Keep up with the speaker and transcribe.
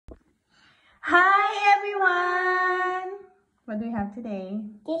Hi everyone! What do we have today?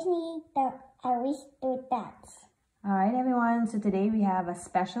 Disney the Aristocats. Alright everyone, so today we have a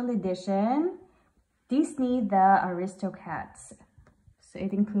special edition Disney the Aristocats. So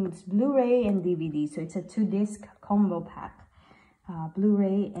it includes Blu-ray and DVD. So it's a 2-disc combo pack.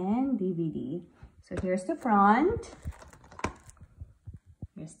 Blu-ray and DVD. So here's the front.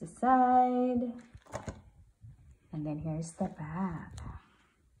 Here's the side. And then here's the back.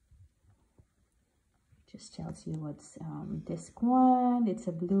 Just tells you what's disc 1, it's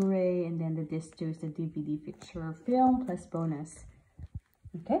a Blu-ray, and then the disc 2 is the DVD feature film plus bonus.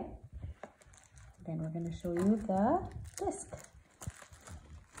 Okay, then we're going to show you the disc.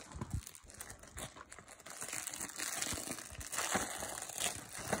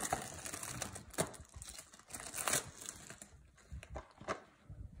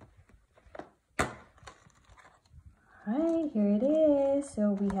 Alright, here it is.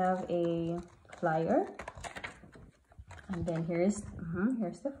 So we have a flyer, and then here's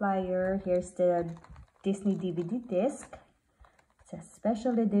the flyer. Here's the Disney DVD disc. It says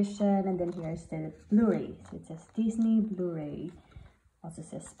special edition, and then here's the Blu-ray. So it says Disney Blu-ray. Also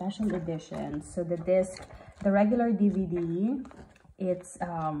says special edition. So the disc, the regular DVD, it's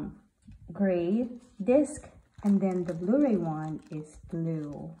gray disc, and then the Blu-ray one is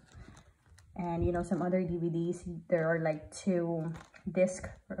blue. And you know, some other DVDs, there are like 2 discs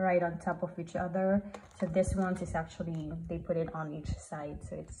right on top of each other. So this one is actually, they put it on each side.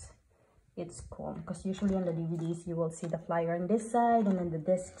 So it's cool, because usually on the DVDs you will see the flyer on this side and then the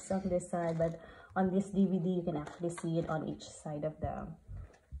discs on this side, but on this DVD you can actually see it on each side of the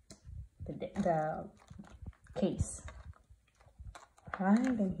case. Right,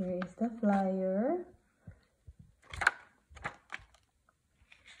 and here is the flyer.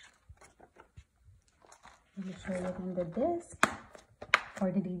 Let me show you on the disc or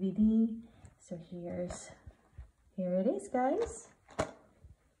the DVD. So here it is, guys.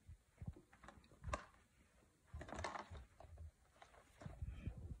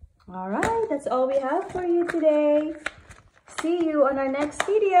 All right, that's all we have for you today. See you on our next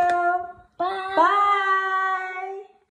video. Bye. Bye.